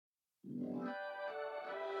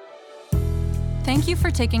Thank you for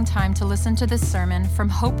taking time to listen to this sermon from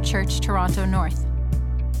Hope Church, Toronto North.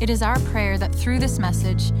 It is our prayer that through this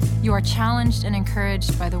message, you are challenged and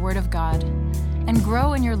encouraged by the Word of God and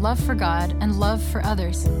grow in your love for God and love for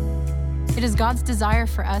others. It is God's desire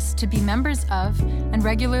for us to be members of and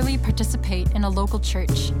regularly participate in a local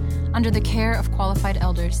church under the care of qualified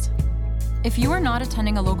elders. If you are not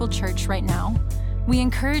attending a local church right now, we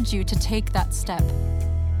encourage you to take that step.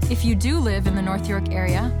 If you do live in the North York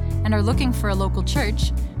area and are looking for a local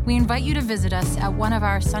church, we invite you to visit us at one of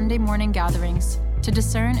our Sunday morning gatherings to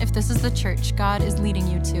discern if this is the church God is leading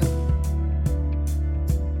you to.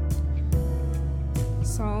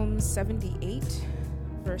 Psalm 78,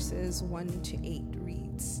 verses 1 to 8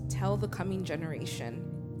 reads, "Tell the coming generation,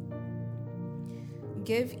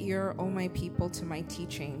 give ear, O my people, to my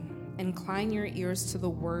teaching. Incline your ears to the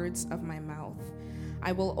words of my mouth.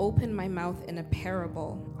 I will open my mouth in a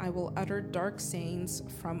parable. I will utter dark sayings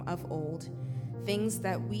from of old, things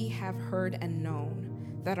that we have heard and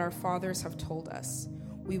known, that our fathers have told us.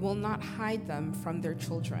 We will not hide them from their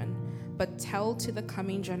children, but tell to the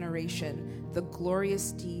coming generation the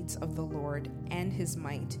glorious deeds of the Lord and his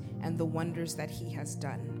might and the wonders that he has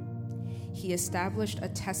done. He established a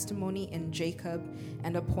testimony in Jacob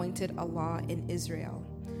and appointed a law in Israel,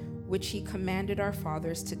 which he commanded our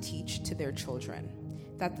fathers to teach to their children,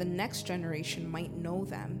 that the next generation might know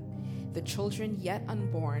them, the children yet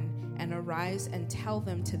unborn, and arise and tell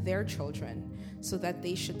them to their children, so that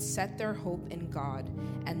they should set their hope in God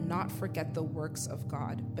and not forget the works of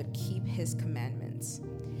God, but keep his commandments,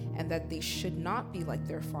 and that they should not be like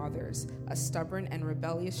their fathers, a stubborn and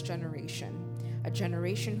rebellious generation, a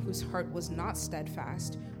generation whose heart was not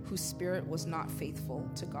steadfast, whose spirit was not faithful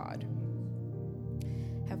to God."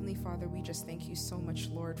 Heavenly Father, we just thank you so much,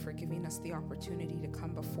 Lord, for giving us the opportunity to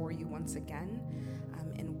come before you once again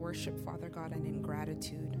in worship, Father God, and in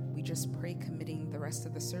gratitude. We just pray committing the rest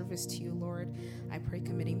of the service to you, Lord. I pray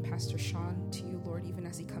committing Pastor Sean to you, Lord, even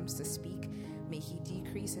as he comes to speak. May he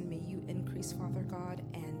decrease and may you increase, Father God.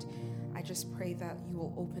 And I just pray that you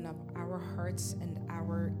will open up our hearts and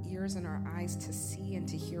our ears and our eyes to see and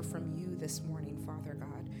to hear from you this morning, Father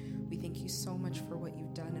God. We thank you so much for what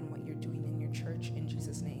you've done and what you're doing in your church. In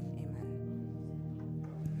Jesus' name, amen.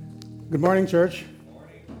 Good morning, church.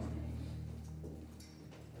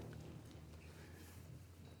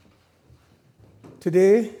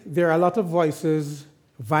 Today, there are a lot of voices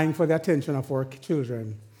vying for the attention of our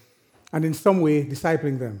children and in some way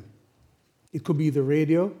discipling them. It could be the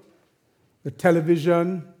radio, the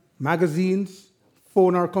television, magazines,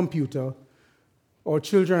 phone or computer. Our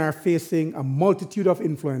children are facing a multitude of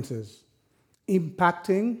influences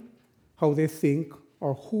impacting how they think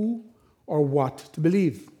or who or what to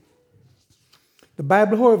believe. The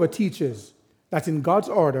Bible, however, teaches that in God's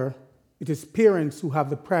order, it is parents who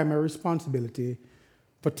have the primary responsibility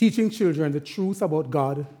for teaching children the truth about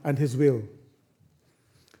God and his will.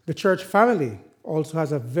 The church family also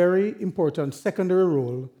has a very important secondary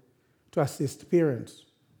role to assist parents.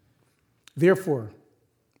 Therefore,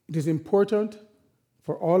 it is important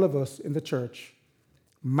for all of us in the church,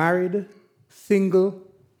 married, single,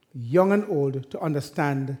 young and old, to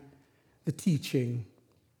understand the teaching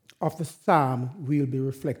of the psalm we'll be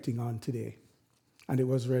reflecting on today. And it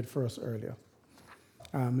was read for us earlier.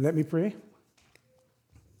 Let me pray.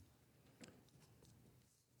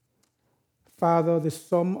 Father, the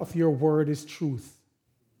sum of your word is truth,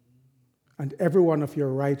 and every one of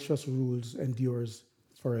your righteous rules endures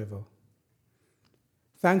forever.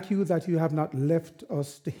 Thank you that you have not left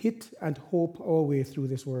us to hit and hope our way through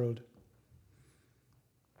this world.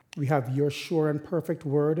 We have your sure and perfect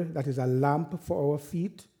word that is a lamp for our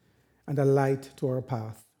feet and a light to our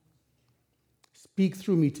path. Speak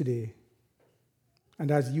through me today,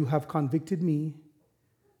 and as you have convicted me,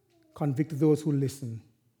 convict those who listen.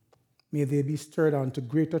 May they be stirred on to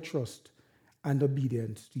greater trust and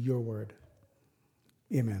obedience to your word.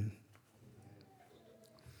 Amen.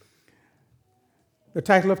 The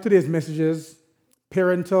title of today's message is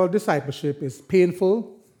Parental Discipleship is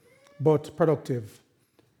Painful but Productive.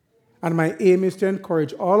 And my aim is to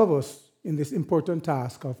encourage all of us in this important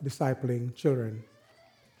task of discipling children.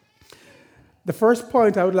 The first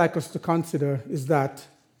point I would like us to consider is that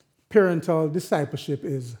parental discipleship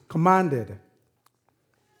is commanded.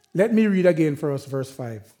 Let me read again for us verse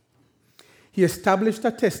 5. He established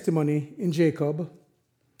a testimony in Jacob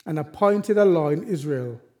and appointed a law in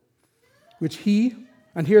Israel, which he,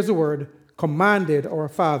 and here's the word, commanded our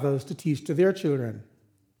fathers to teach to their children.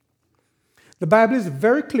 The Bible is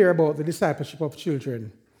very clear about the discipleship of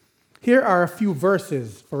children. Here are a few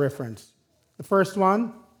verses for reference. The first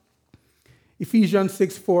one, Ephesians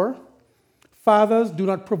 6:4. Fathers, do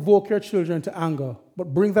not provoke your children to anger,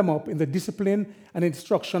 but bring them up in the discipline and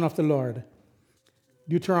instruction of the Lord.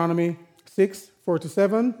 Deuteronomy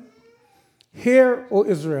 6:4-7. Hear, O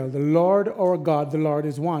Israel, the Lord our God, the Lord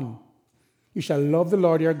is one. You shall love the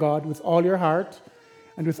Lord your God with all your heart,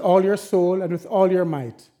 and with all your soul, and with all your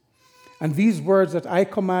might. And these words that I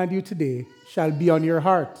command you today shall be on your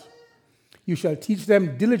heart. You shall teach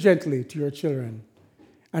them diligently to your children,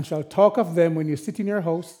 and shall talk of them when you sit in your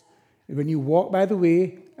house, and when you walk by the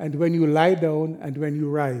way, and when you lie down, and when you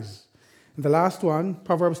rise. And the last one,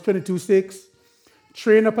 Proverbs 22:6.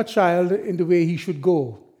 Train up a child in the way he should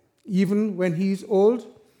go. Even when he is old,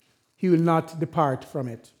 he will not depart from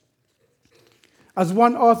it. As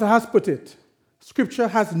one author has put it, Scripture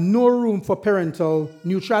has no room for parental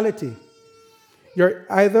neutrality. You're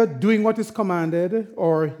either doing what is commanded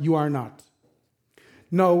or you are not.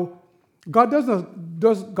 Now, God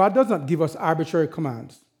does not give us arbitrary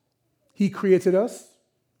commands. He created us.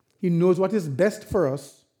 He knows what is best for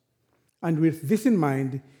us. And with this in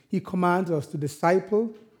mind, He commands us to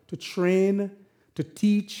disciple, to train, to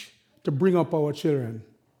teach, to bring up our children.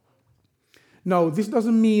 Now, this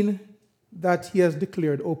doesn't mean that He has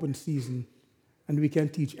declared open season and we can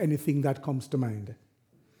teach anything that comes to mind.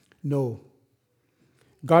 No.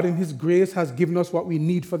 God in His grace has given us what we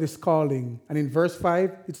need for this calling. And in verse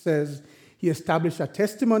 5, it says, He established a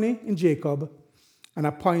testimony in Jacob and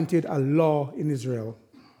appointed a law in Israel.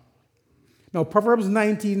 Now, Proverbs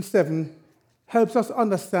 19:7 helps us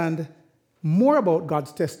understand more about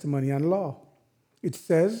God's testimony and law. It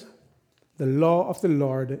says, the law of the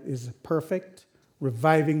Lord is perfect,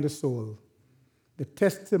 reviving the soul. The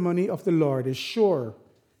testimony of the Lord is sure,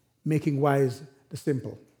 making wise the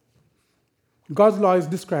simple. God's law is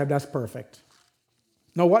described as perfect.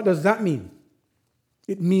 Now, what does that mean?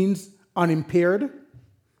 It means unimpaired,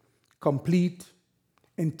 complete,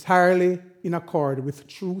 entirely in accord with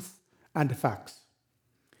truth and facts.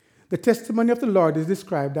 The testimony of the Lord is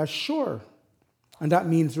described as sure, and that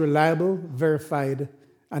means reliable, verified,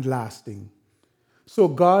 and lasting. So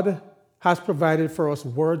God has provided for us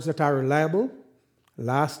words that are reliable,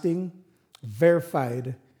 lasting,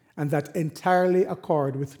 verified, and that entirely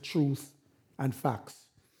accord with truth and facts.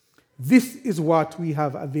 This is what we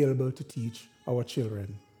have available to teach our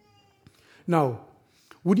children. Now,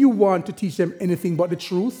 would you want to teach them anything but the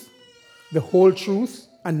truth, the whole truth,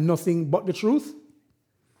 and nothing but the truth?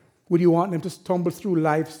 Would you want them to stumble through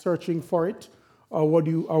life searching for it, or would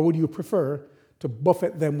you prefer to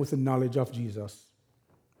buffet them with the knowledge of Jesus?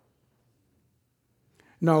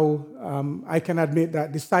 Now, I can admit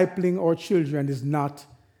that discipling our children is not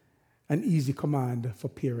an easy command for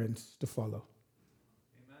parents to follow.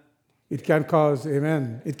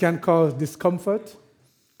 Amen. It can cause discomfort,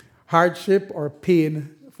 hardship, or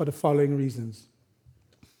pain for the following reasons.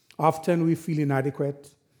 Often we feel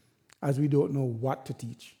inadequate as we don't know what to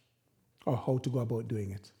teach or how to go about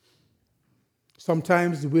doing it.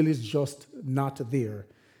 Sometimes the will is just not there,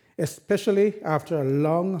 especially after a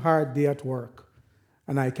long, hard day at work,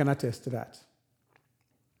 and I can attest to that.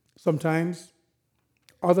 Sometimes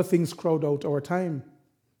other things crowd out our time,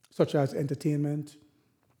 such as entertainment,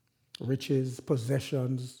 riches,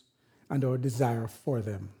 possessions, and our desire for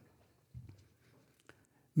them.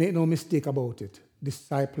 Make no mistake about it,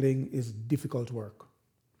 discipling is difficult work.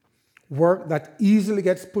 Work that easily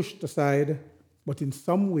gets pushed aside, but in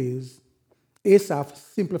some ways, Asaph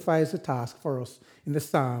simplifies the task for us in the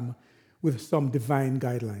psalm with some divine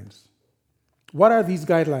guidelines. What are these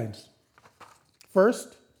guidelines?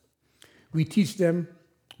 First, we teach them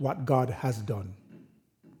what God has done.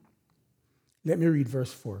 Let me read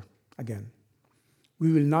verse 4 again.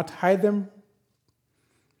 We will not hide them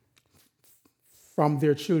from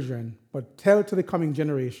their children, but tell to the coming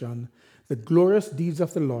generation the glorious deeds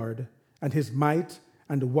of the Lord and His might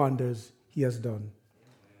and the wonders He has done.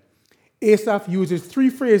 Asaph uses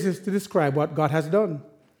 3 phrases to describe what God has done.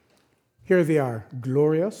 Here they are: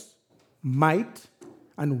 glorious, might,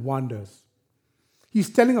 and wonders.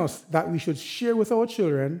 He's telling us that we should share with our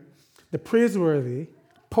children the praiseworthy,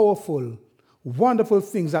 powerful, wonderful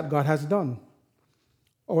things that God has done.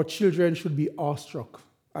 Our children should be awestruck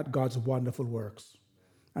at God's wonderful works,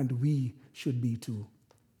 and we should be too.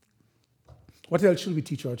 What else should we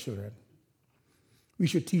teach our children? We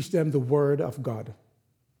should teach them the Word of God.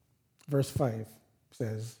 Verse 5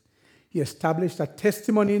 says, He established a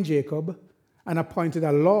testimony in Jacob and appointed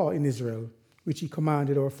a law in Israel, which He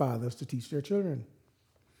commanded our fathers to teach their children.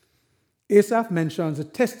 Asaph mentions the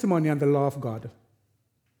testimony and the law of God.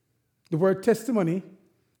 The word testimony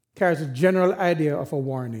carries a general idea of a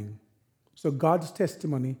warning. So God's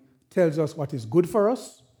testimony tells us what is good for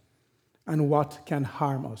us and what can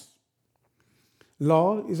harm us.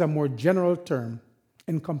 Law is a more general term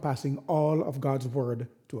encompassing all of God's word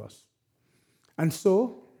to us. And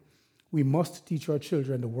so, we must teach our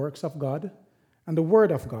children the works of God and the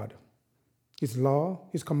word of God, his law,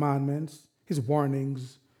 his commandments, his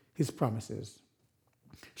warnings, his promises.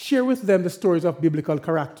 Share with them the stories of biblical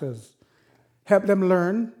characters. Help them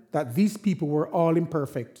learn that these people were all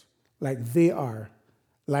imperfect, like they are,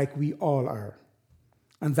 like we all are,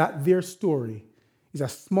 and that their story is a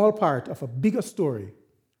small part of a bigger story,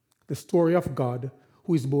 the story of God,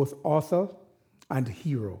 who is both author and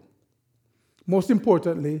hero. Most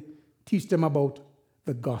importantly, teach them about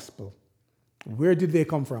the gospel. Where did they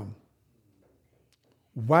come from?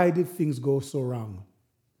 Why did things go so wrong?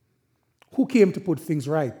 Who came to put things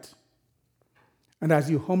right? And as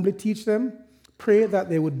you humbly teach them, pray that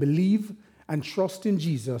they would believe and trust in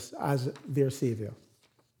Jesus as their Savior.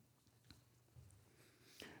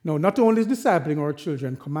 Now, not only is discipling our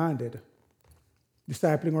children commanded,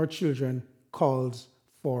 discipling our children calls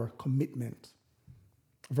for commitment.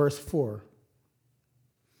 Verse 4,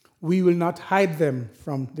 we will not hide them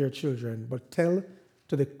from their children, but tell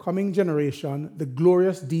to the coming generation the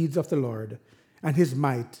glorious deeds of the Lord and his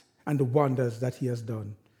might and the wonders that he has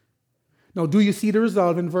done. Now, do you see the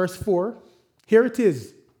resolve in verse 4? Here it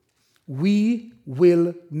is. We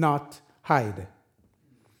will not hide.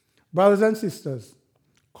 Brothers and sisters,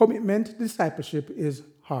 commitment to discipleship is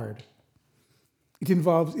hard. It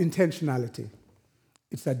involves intentionality.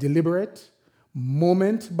 It's a deliberate,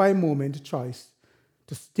 moment-by-moment choice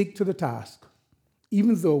to stick to the task,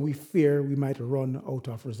 even though we fear we might run out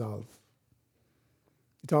of resolve.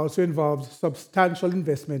 It also involves substantial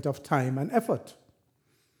investment of time and effort.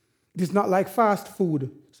 It is not like fast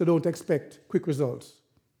food, so don't expect quick results.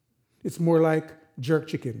 It's more like jerk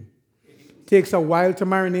chicken. It takes a while to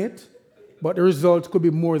marinate, but the result could be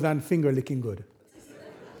more than finger-licking good.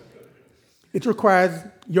 It requires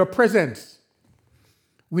your presence.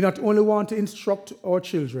 We not only want to instruct our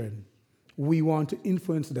children, we want to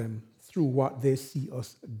influence them through what they see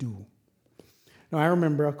us do. Now, I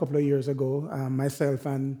remember a couple of years ago, myself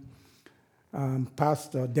and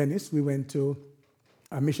Pastor Dennis, we went to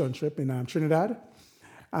a mission trip in Trinidad.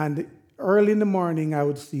 And early in the morning, I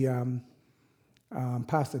would see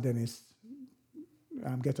Pastor Dennis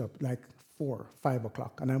get up like 4, 5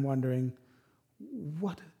 o'clock. And I'm wondering,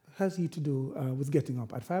 what has he to do with getting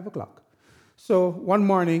up at 5 o'clock? So one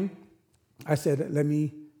morning, I said, let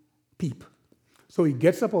me peep. So he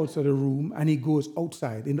gets up outside the room and he goes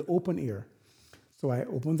outside in the open air. So I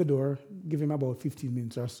opened the door, give him about 15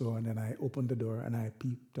 minutes or so, and then I opened the door and I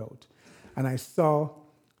peeped out. And I saw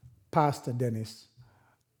Pastor Dennis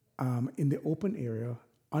in the open area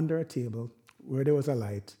under a table where there was a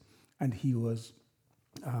light, and he was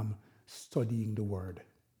studying the word.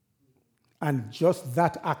 And just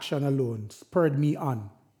that action alone spurred me on,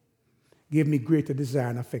 gave me greater desire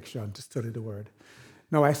and affection to study the word.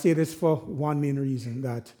 Now, I say this for one main reason,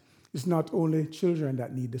 that it's not only children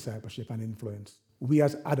that need discipleship and influence. We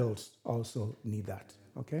as adults also need that,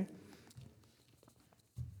 okay?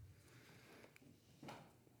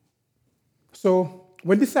 So,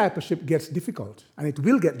 when discipleship gets difficult, and it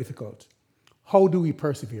will get difficult, how do we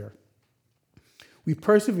persevere? We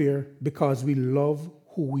persevere because we love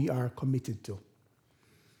who we are committed to.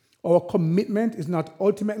 Our commitment is not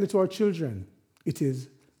ultimately to our children, it is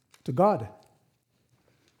to God.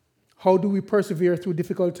 How do we persevere through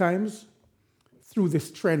difficult times? Through the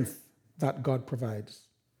strength that God provides.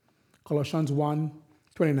 Colossians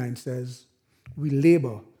 1:29 says, we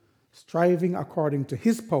labor, striving according to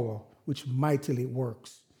his power, which mightily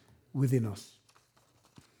works within us.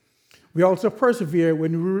 We also persevere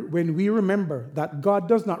when we remember that God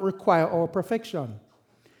does not require our perfection.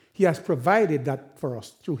 He has provided that for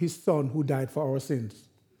us through his Son who died for our sins.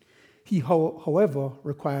 He, however,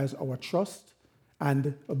 requires our trust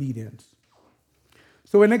and obedience.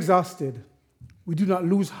 So when exhausted, we do not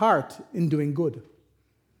lose heart in doing good,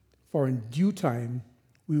 for in due time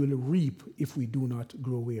we will reap if we do not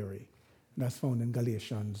grow weary. That's found in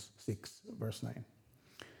Galatians 6, verse 9.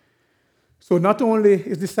 So not only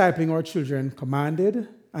is discipling our children commanded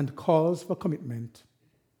and calls for commitment,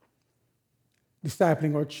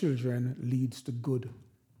 discipling our children leads to good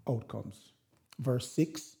outcomes. Verse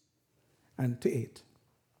 6 and to 8.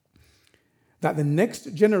 That the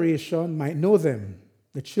next generation might know them,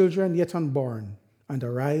 the children yet unborn, and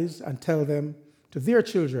arise and tell them to their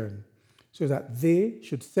children, so that they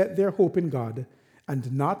should set their hope in God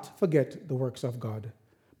and not forget the works of God,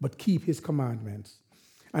 but keep his commandments,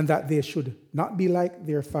 and that they should not be like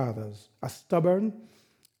their fathers, a stubborn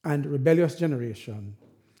and rebellious generation,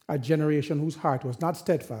 a generation whose heart was not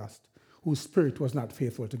steadfast, whose spirit was not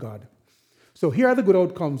faithful to God. So here are the good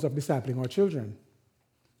outcomes of discipling our children.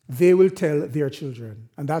 They will tell their children,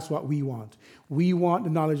 and that's what we want. We want the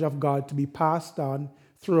knowledge of God to be passed on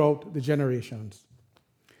throughout the generations.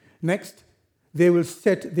 Next, they will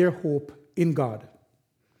set their hope in God.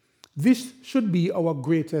 This should be our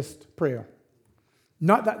greatest prayer.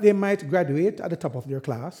 Not that they might graduate at the top of their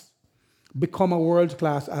class, become a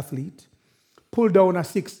world-class athlete, pull down a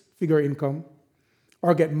six-figure income,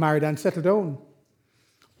 or get married and settle down.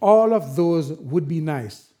 All of those would be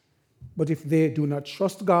nice, but if they do not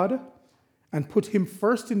trust God and put Him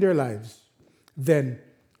first in their lives, then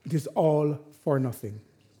it is all for nothing.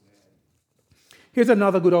 Here's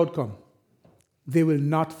another good outcome. They will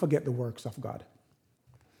not forget the works of God.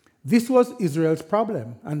 This was Israel's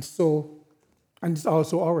problem, and it's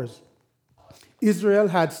also ours. Israel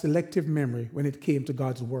had selective memory when it came to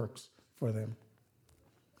God's works for them.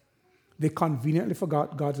 They conveniently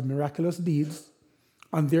forgot God's miraculous deeds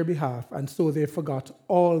on their behalf, and so they forgot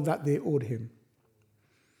all that they owed Him.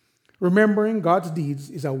 Remembering God's deeds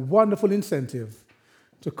is a wonderful incentive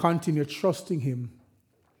to continue trusting Him,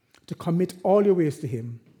 to commit all your ways to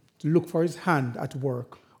Him, to look for His hand at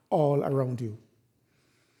work all around you.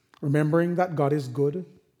 Remembering that God is a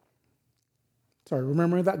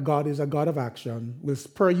God of action will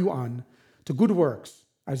spur you on to good works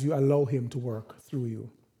as you allow Him to work through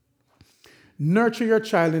you. Nurture your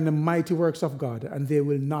child in the mighty works of God, and they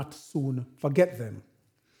will not soon forget them.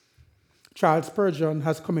 Charles Spurgeon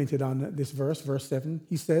has commented on this verse 7.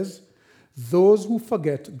 He says, "Those who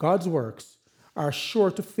forget God's works are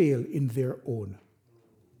sure to fail in their own."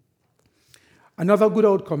 Another good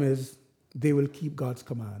outcome is they will keep God's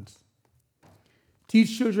commands.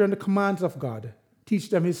 Teach children the commands of God. Teach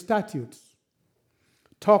them His statutes.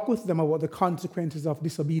 Talk with them about the consequences of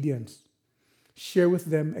disobedience. Share with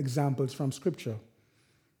them examples from Scripture.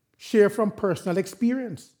 Share from personal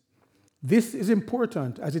experience. This is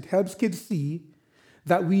important as it helps kids see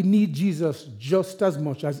that we need Jesus just as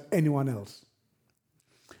much as anyone else.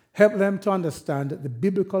 Help them to understand the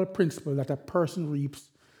biblical principle that a person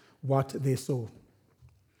reaps what they sow.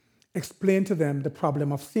 Explain to them the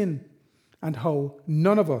problem of sin and how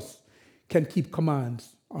none of us can keep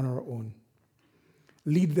commands on our own.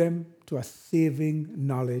 Lead them to a saving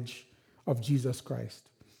knowledge of Jesus Christ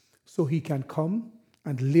so He can come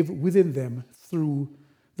and live within them through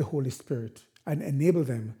the Holy Spirit and enable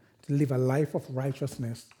them to live a life of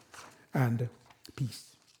righteousness and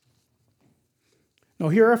peace. Now,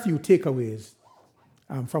 here are a few takeaways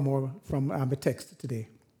from the text today.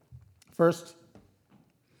 First,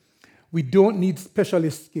 we don't need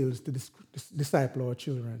specialist skills to disciple our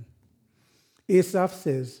children. Asaph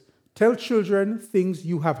says, "Tell children things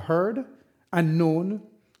you have heard and known,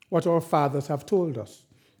 what our fathers have told us."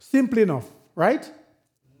 Simple enough, right?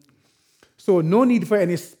 So no need for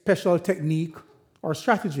any special technique or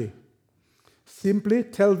strategy. Simply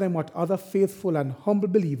tell them what other faithful and humble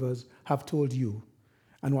believers have told you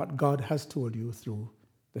and what God has told you through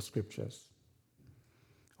the Scriptures.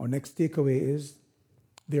 Our next takeaway is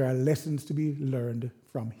there are lessons to be learned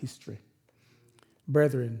from history.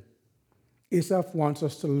 Brethren, Asaph wants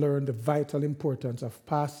us to learn the vital importance of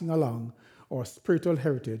passing along our spiritual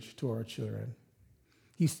heritage to our children.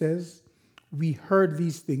 He says, we heard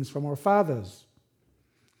these things from our fathers.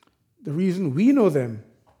 The reason we know them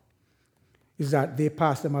is that they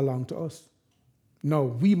passed them along to us. No,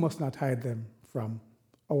 we must not hide them from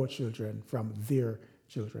our children, from their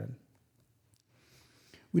children.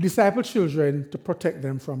 We disciple children to protect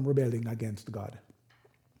them from rebelling against God.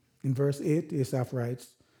 In verse 8, Asaph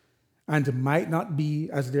writes, "And might not be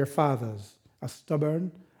as their fathers, a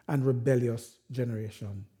stubborn and rebellious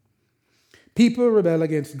generation." People rebel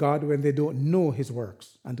against God when they don't know His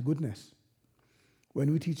works and goodness.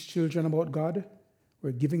 When we teach children about God,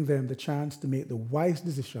 we're giving them the chance to make the wise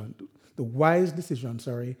decision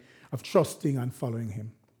of trusting and following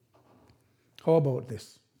Him. How about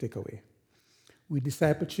this takeaway? We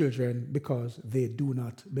disciple children because they do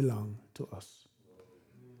not belong to us.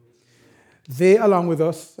 They, along with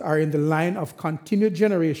us, are in the line of continued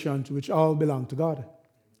generations which all belong to God.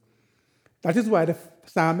 That is why the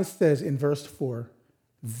psalmist says in verse 4,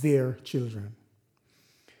 their children.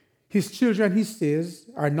 His children, he says,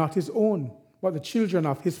 are not his own, but the children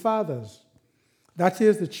of his fathers. That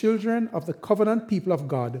is, the children of the covenant people of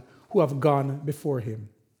God who have gone before him.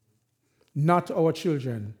 Not our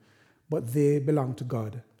children, but they belong to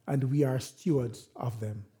God, and we are stewards of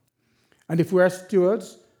them. And if we are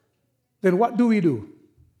stewards, then what do we do?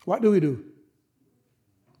 What do we do?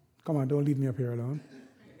 Come on, don't leave me up here alone.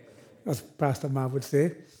 As Pastor Marv would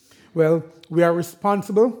say. Well, we are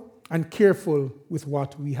responsible and careful with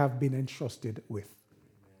what we have been entrusted with.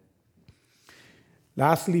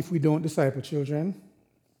 Lastly, if we don't disciple children,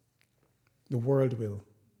 the world will.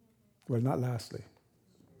 Well, not lastly.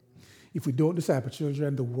 If we don't disciple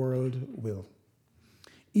children, the world will.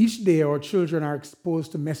 Each day, our children are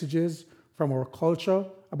exposed to messages from our culture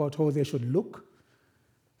about how they should look,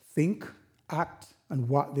 think, act, and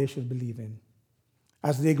what they should believe in.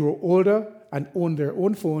 As they grow older and own their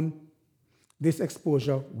own phone, this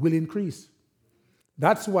exposure will increase.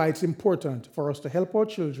 That's why it's important for us to help our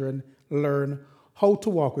children learn how to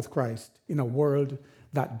walk with Christ in a world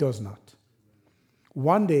that does not.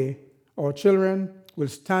 One day, our children will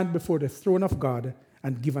stand before the throne of God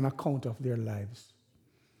and give an account of their lives.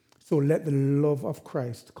 So let the love of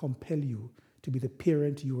Christ compel you to be the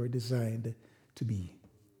parent you were designed to be.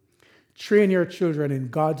 Train your children in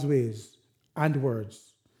God's ways and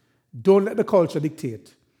words. Don't let the culture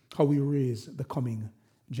dictate how we raise the coming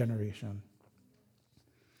generation.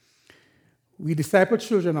 We disciple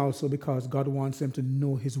children also because God wants them to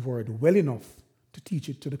know His word well enough to teach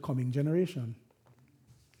it to the coming generation.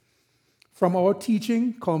 From our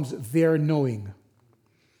teaching comes their knowing.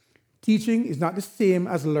 Teaching is not the same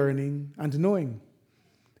as learning and knowing,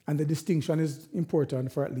 and the distinction is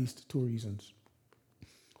important for at least two reasons.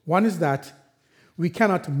 One is that we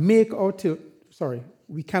cannot make them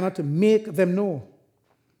know.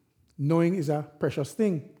 Knowing is a precious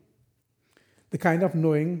thing. The kind of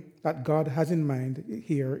knowing that God has in mind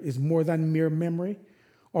here is more than mere memory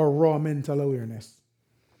or raw mental awareness.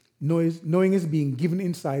 Knowing is being given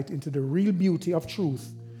insight into the real beauty of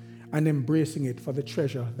truth and embracing it for the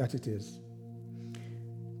treasure that it is.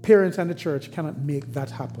 Parents and the church cannot make that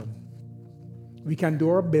happen. We can do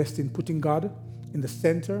our best in putting God in the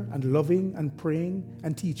center and loving and praying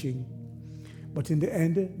and teaching. But in the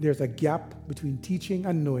end, there's a gap between teaching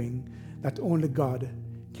and knowing that only God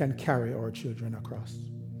can carry our children across.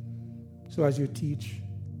 So as you teach,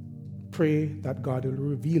 pray that God will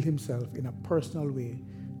reveal Himself in a personal way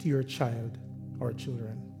to your child or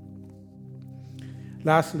children.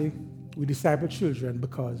 Lastly, we disciple children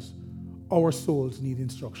because our souls need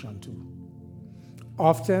instruction too.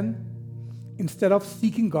 Often, instead of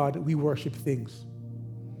seeking God, we worship things.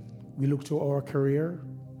 We look to our career,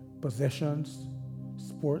 possessions,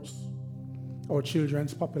 sports, our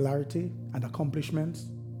children's popularity and accomplishments.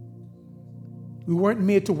 We weren't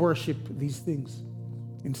made to worship these things.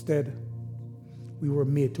 Instead, we were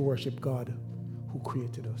made to worship God who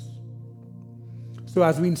created us. So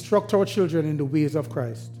as we instruct our children in the ways of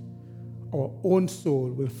Christ, our own soul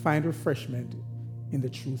will find refreshment in the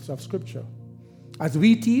truths of Scripture. As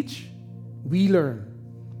we teach, we learn.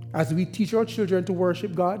 As we teach our children to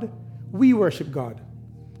worship God, we worship God.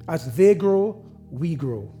 As they grow, we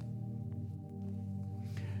grow.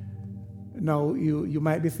 Now, you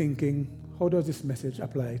might be thinking, how does this message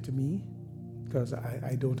apply to me? Because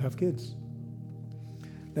I don't have kids.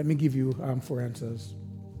 Let me give you 4 answers.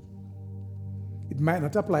 It might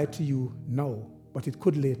not apply to you now, but it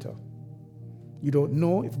could later. You don't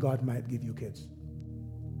know if God might give you kids.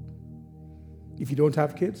 If you don't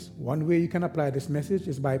have kids, one way you can apply this message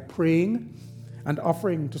is by praying and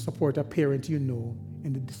offering to support a parent you know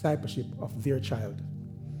in the discipleship of their child.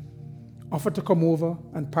 Offer to come over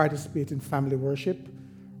and participate in family worship,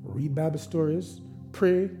 read Bible stories,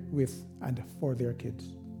 pray with and for their kids.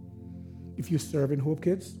 If you serve in Hope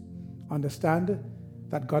Kids, understand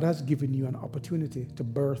that God has given you an opportunity to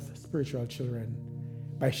birth spiritual children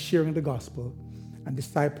by sharing the gospel and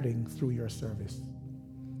discipling through your service.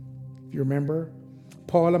 If you remember,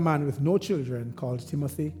 Paul, a man with no children, called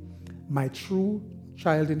Timothy my true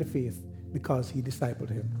child in the faith because he discipled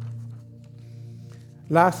him.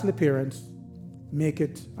 Lastly, parents, make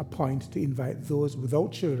it a point to invite those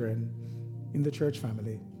without children in the church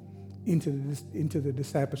family into the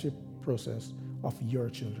discipleship process of your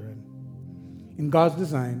children. In God's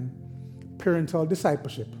design, parental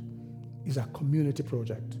discipleship is a community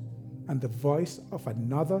project, and the voice of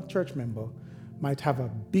another church member might have a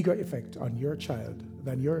bigger effect on your child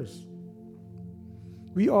than yours.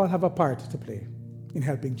 We all have a part to play in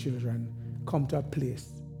helping children come to a place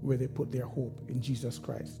where they put their hope in Jesus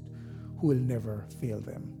Christ, who will never fail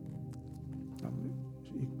them.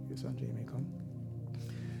 Sanjay may come.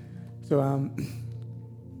 So,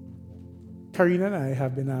 Karina and I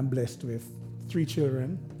have been blessed with 3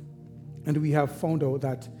 children, and we have found out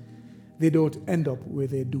that they don't end up where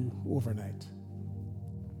they do overnight.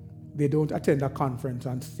 They don't attend a conference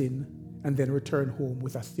on sin and then return home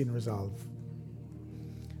with a sin resolve.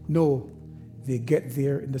 No, they get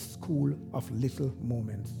there in the school of little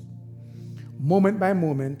moments. Moment by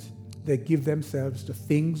moment, they give themselves to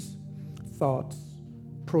things, thoughts,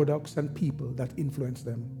 products, and people that influence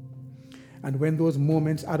them. And when those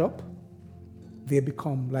moments add up, they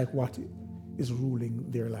become like what is ruling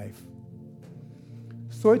their life.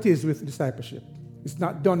 So it is with discipleship. It's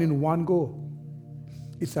not done in one go.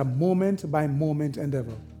 It's a moment-by-moment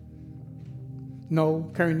endeavor. Now,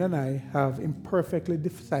 Karen and I have imperfectly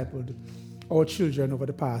discipled our children over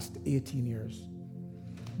the past 18 years,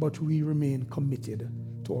 but we remain committed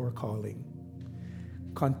to our calling,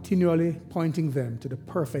 continually pointing them to the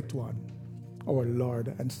perfect one, our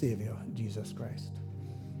Lord and Savior, Jesus Christ.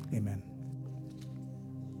 Amen.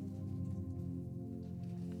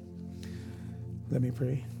 Let me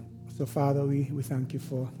pray. So, Father, we thank you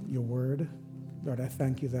for your word. Lord, I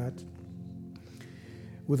thank you that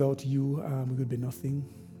without you, we would be nothing.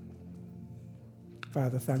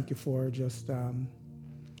 Father, thank you for just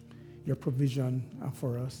your provision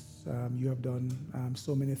for us. You have done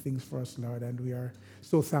so many things for us, Lord, and we are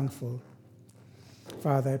so thankful.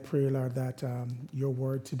 Father, I pray, Lord, that your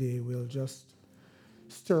word today will just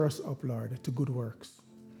stir us up, Lord, to good works.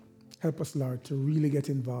 Help us, Lord, to really get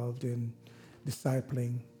involved in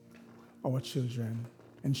discipling our children,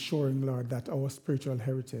 ensuring, Lord, that our spiritual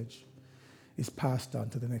heritage is passed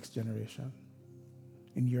on to the next generation.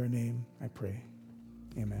 In your name, I pray.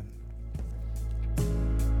 Amen.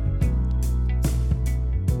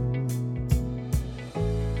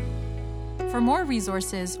 For more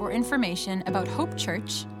resources or information about Hope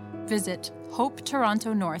Church, visit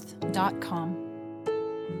hopetorontonorth.com.